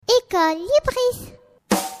École Libris.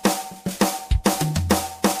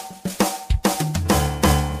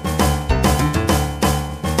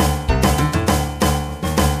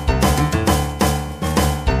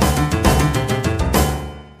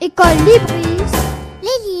 École Libris,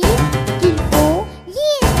 les livres qu'il faut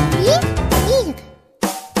lire.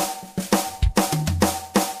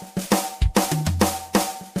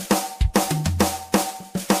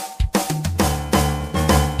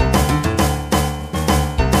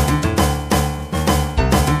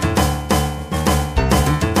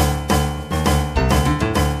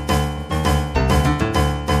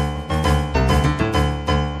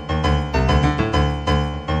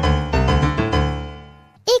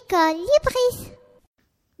 École Libris.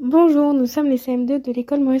 Bonjour, nous sommes les CM2 de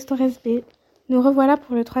l'école Maurice Thorez B. Nous revoilà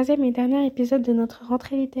pour le 3e et dernier épisode de notre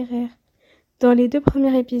rentrée littéraire. Dans les 2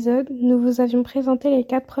 premiers épisodes, nous vous avions présenté les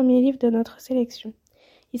 4 premiers livres de notre sélection.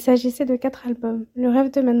 Il s'agissait de 4 albums, Le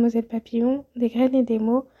rêve de Mademoiselle Papillon, Des graines et des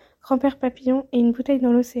mots, Grand-père Papillon et Une bouteille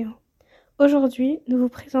dans l'océan. Aujourd'hui, nous vous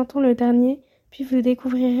présentons le dernier, puis vous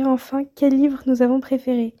découvrirez enfin quel livre nous avons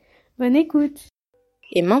préféré. Bonne écoute!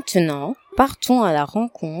 Et maintenant, partons à la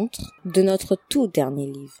rencontre de notre tout dernier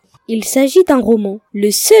livre. Il s'agit d'un roman,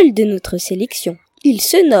 le seul de notre sélection. Il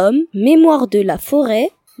se nomme Mémoire de la forêt,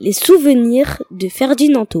 les souvenirs de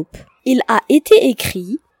Ferdinand Taupe. Il a été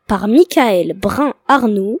écrit par Michael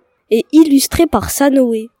Brun-Arnaud et illustré par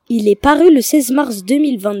Sanoé. Il est paru le 16 mars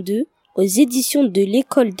 2022 aux éditions de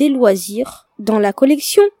l'École des loisirs dans la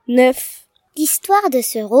collection 9. L'histoire de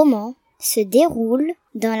ce roman se déroule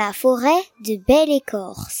dans la forêt de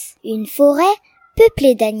Belle-Écorce, une forêt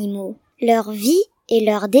peuplée d'animaux. Leur vie et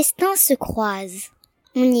leur destin se croisent.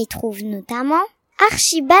 On y trouve notamment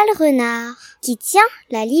Archibald Renard, qui tient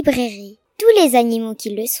la librairie. Tous les animaux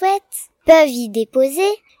qui le souhaitent peuvent y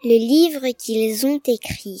déposer le livre qu'ils ont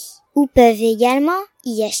écrit, ou peuvent également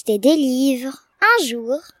y acheter des livres. Un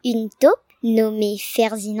jour, une taupe, nommée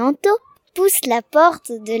Ferdinand Taupe, pousse la porte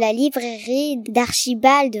de la librairie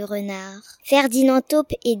d'Archibald Renard. Ferdinand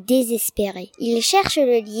Taupe est désespéré. Il cherche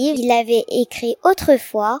le livre qu'il avait écrit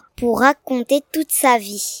autrefois pour raconter toute sa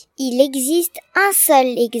vie. Il existe un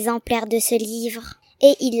seul exemplaire de ce livre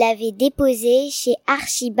et il l'avait déposé chez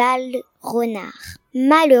Archibald Renard.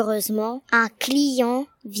 Malheureusement, un client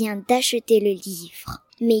vient d'acheter le livre.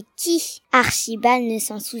 Mais qui? Archibald ne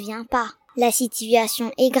s'en souvient pas. La situation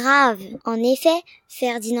est grave. En effet,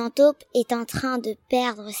 Ferdinand Taupe est en train de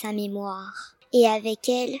perdre sa mémoire. Et avec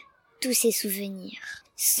elle, tous ses souvenirs.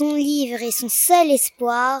 Son livre est son seul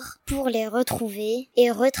espoir pour les retrouver et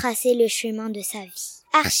retracer le chemin de sa vie.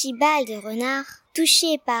 Archibald Renard,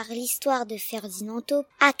 touché par l'histoire de Ferdinand Taupe,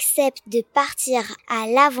 accepte de partir à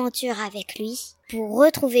l'aventure avec lui pour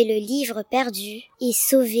retrouver le livre perdu et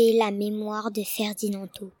sauver la mémoire de Ferdinand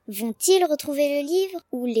Taupe. Vont-ils retrouver le livre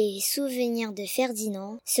ou les souvenirs de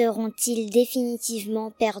Ferdinand seront-ils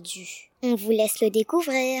définitivement perdus? On vous laisse le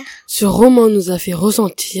découvrir. Ce roman nous a fait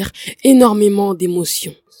ressentir énormément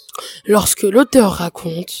d'émotions. Lorsque l'auteur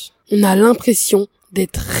raconte, on a l'impression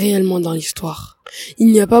d'être réellement dans l'histoire. Il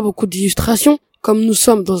n'y a pas beaucoup d'illustrations, comme nous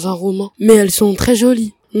sommes dans un roman, mais elles sont très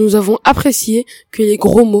jolies. Nous avons apprécié que les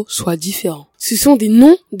gros mots soient différents. Ce sont des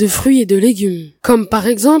noms de fruits et de légumes, comme par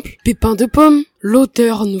exemple pépins de pommes.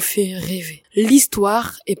 L'auteur nous fait rêver.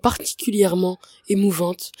 L'histoire est particulièrement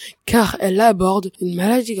émouvante car elle aborde une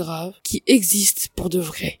maladie grave qui existe pour de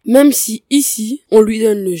vrai. Même si ici, on lui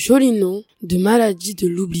donne le joli nom de maladie de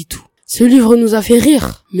l'oubli-tout. Ce livre nous a fait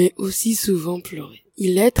rire, mais aussi souvent pleurer.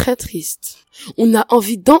 Il est très triste. On a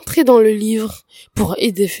envie d'entrer dans le livre pour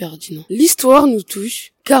aider Ferdinand. L'histoire nous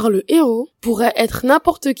touche car le héros pourrait être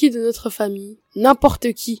n'importe qui de notre famille,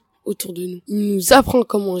 n'importe qui autour de nous. Il nous apprend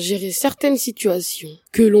comment gérer certaines situations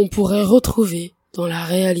que l'on pourrait retrouver dans la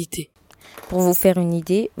réalité. Pour vous faire une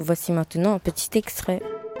idée, voici maintenant un petit extrait.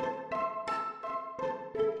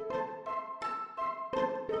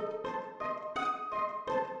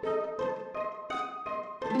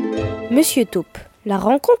 Monsieur Taupe. La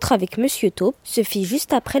rencontre avec Monsieur Taupe se fit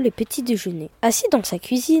juste après le petit déjeuner. Assis dans sa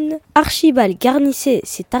cuisine, Archibald garnissait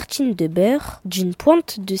ses tartines de beurre d'une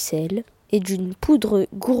pointe de sel et d'une poudre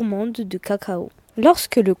gourmande de cacao.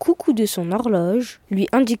 Lorsque le coucou de son horloge lui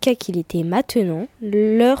indiqua qu'il était maintenant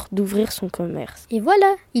l'heure d'ouvrir son commerce. Et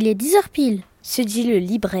voilà, il est 10h pile, se dit le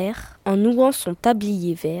libraire en nouant son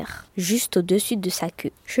tablier vert juste au-dessus de sa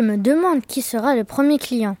queue. Je me demande qui sera le premier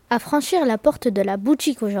client à franchir la porte de la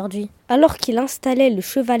boutique aujourd'hui. Alors qu'il installait le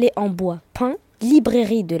chevalet en bois peint,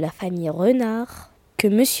 librairie de la famille Renard, que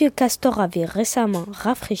Monsieur Castor avait récemment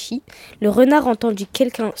rafraîchi, le renard entendit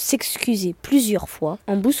quelqu'un s'excuser plusieurs fois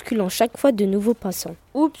en bousculant chaque fois de nouveaux passants.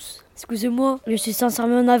 « Oups, Excusez-moi, je suis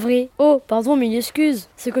sincèrement navré. Oh, pardon, mille excuses.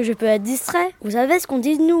 C'est que je peux être distrait. Vous savez ce qu'on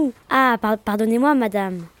dit de nous. Ah, pardonnez-moi,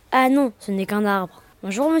 madame. Ah non, ce n'est qu'un arbre.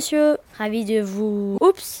 Bonjour, monsieur. Ravi de vous...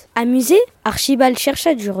 Oups. Amusé, Archibald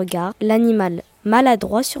chercha du regard l'animal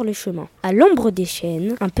maladroit sur le chemin. À l'ombre des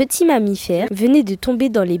chênes, un petit mammifère venait de tomber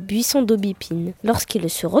dans les buissons d'aubépine. Lorsqu'il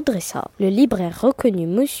se redressa, le libraire reconnut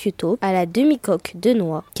Monsieur Taupe à la demi-coque de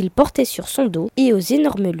noix qu'il portait sur son dos et aux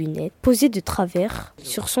énormes lunettes posées de travers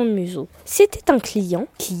sur son museau. C'était un client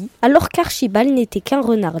qui, alors qu'Archibald n'était qu'un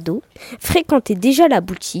renardeau, fréquentait déjà la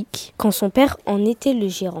boutique quand son père en était le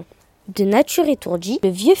gérant. De nature étourdie, le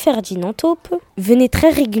vieux Ferdinand Taupe venait très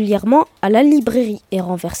régulièrement à la librairie et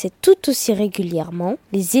renversait tout aussi régulièrement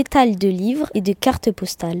les étals de livres et de cartes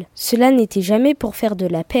postales. Cela n'était jamais pour faire de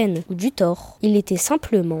la peine ou du tort. Il était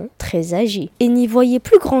simplement très âgé et n'y voyait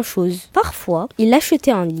plus grand-chose. Parfois, il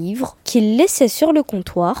achetait un livre qu'il laissait sur le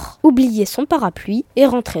comptoir, oubliait son parapluie et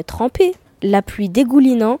rentrait trempé, la pluie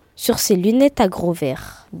dégoulinant sur ses lunettes à gros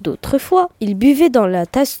verres. D'autres fois, il buvait dans la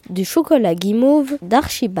tasse de chocolat guimauve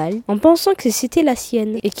d'Archibald en pensant que c'était la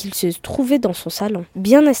sienne et qu'il se trouvait dans son salon.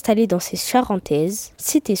 Bien installé dans ses charentaises,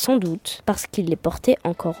 c'était sans doute parce qu'il les portait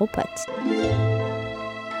encore aux pattes.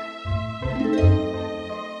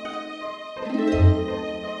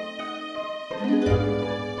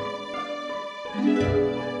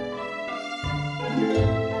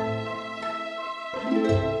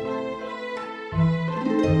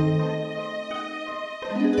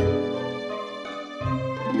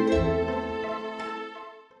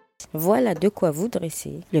 Voilà de quoi vous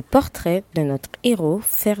dresser le portrait de notre héros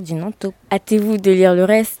Ferdinand Taupe. Hâtez-vous de lire le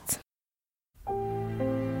reste.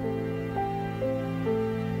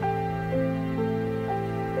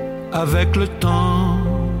 Avec le temps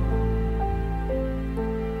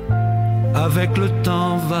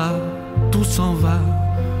va, tout s'en va.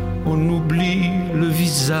 On oublie le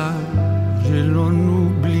visage et l'on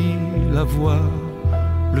oublie la voix.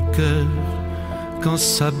 Le cœur, quand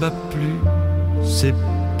ça bat plus, c'est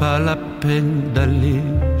pas la peine d'aller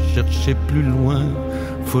chercher plus loin.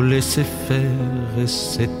 Faut laisser faire et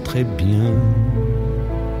c'est très bien.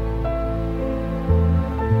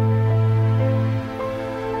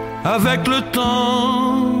 Avec le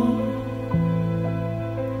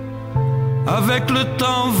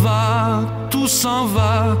temps va, tout s'en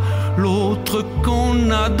va. L'autre qu'on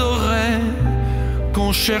adorait,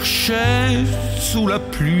 qu'on cherchait sous la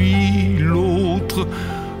pluie, l'autre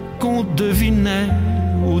qu'on devinait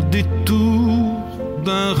au détour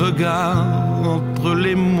d'un regard, entre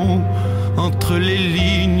les mots, entre les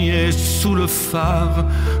lignes et sous le phare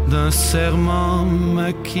d'un serment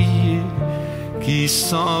maquillé qui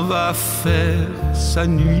s'en va faire sa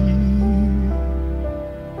nuit.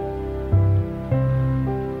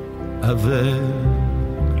 Avec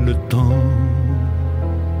le temps,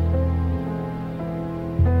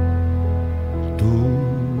 tout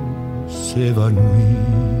s'évanouit.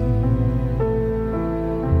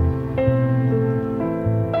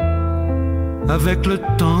 Avec le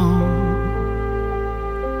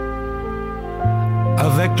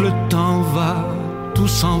temps va, tout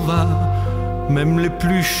s'en va, même les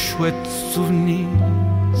plus chouettes souvenirs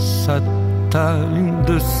s'atteignent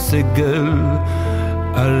de ses gueules.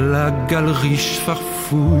 À la galerie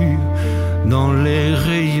farfouille dans les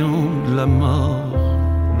rayons de la mort,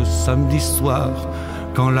 le samedi soir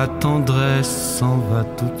quand la tendresse s'en va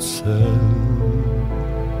toute seule.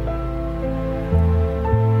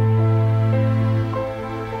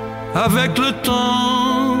 Avec le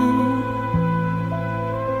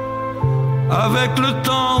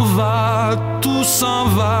temps va, tout s'en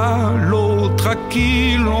va. L'autre à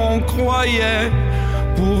qui l'on croyait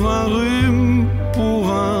pour un rhume, pour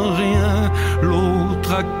un rien,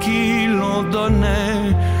 l'autre à qui l'on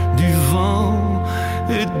donnait du vent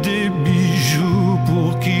et des bijoux,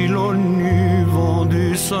 pour qui l'on eût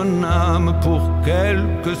vendu son âme pour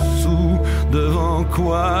quelques sous, devant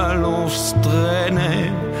quoi l'on se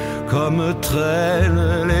traînait comme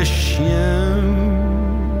traînent les chiens.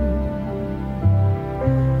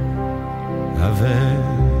 Avec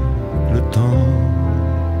le temps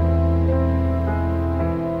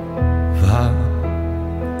va,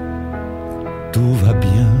 tout va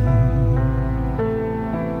bien.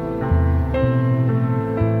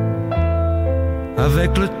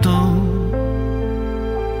 Avec le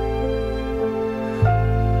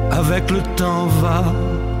temps va,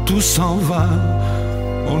 tout s'en va.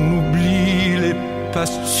 On oublie les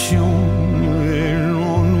passions et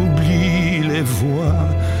l'on oublie les voix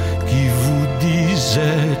qui vous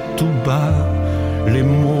disaient tout bas les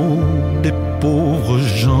mots des pauvres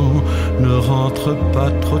gens. Ne rentre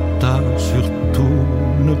pas trop tard, surtout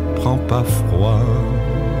ne prends pas froid.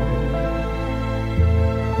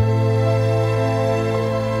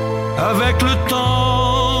 Avec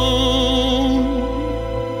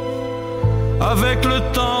le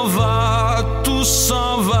temps va, tout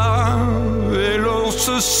s'en va, et l'on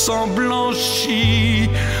se sent blanchi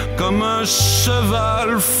comme un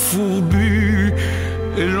cheval fourbu,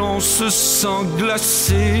 et l'on se sent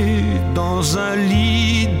glacé dans un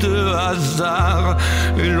lit de hasard,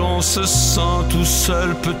 et l'on se sent tout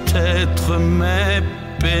seul peut-être, mais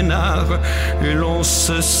peinard, et l'on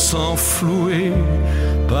se sent floué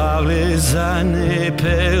par les années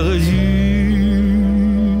perdues.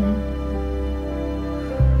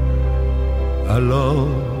 Alors,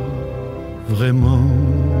 vraiment,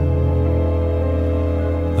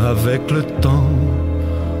 avec le temps,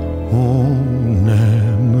 on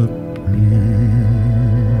n'aime plus.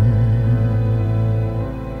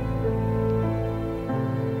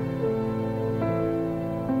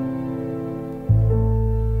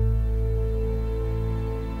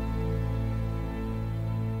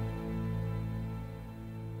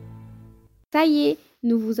 Ça y est,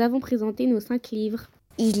 nous vous avons présenté nos 5 livres.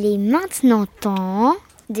 Il est maintenant temps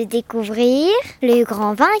de découvrir le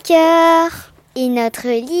grand vainqueur. Et notre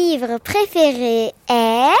livre préféré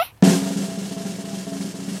est...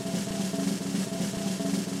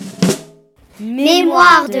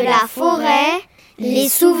 Mémoire de la forêt, les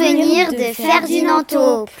souvenirs de Ferdinand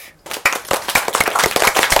Taupe.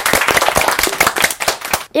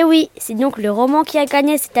 Et oui, c'est donc le roman qui a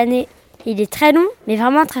gagné cette année. Il est très long, mais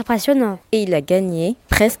vraiment très passionnant. Et il a gagné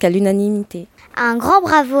presque à l'unanimité. Un grand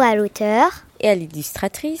bravo à l'auteur et à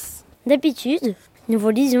l'illustratrice. D'habitude, nous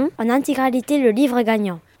vous lisons en intégralité le livre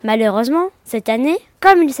gagnant. Malheureusement, cette année,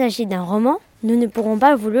 comme il s'agit d'un roman, nous ne pourrons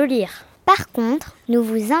pas vous le lire. Par contre, nous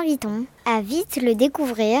vous invitons à vite le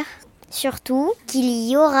découvrir, surtout qu'il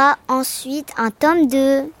y aura ensuite un tome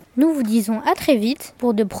 2. Nous vous disons à très vite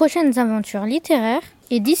pour de prochaines aventures littéraires.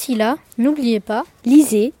 Et d'ici là, n'oubliez pas,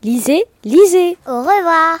 lisez, lisez, lisez. Au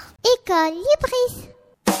revoir. École Libris.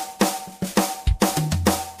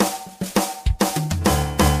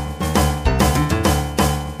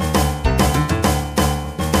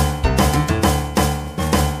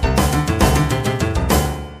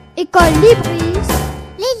 École Libris.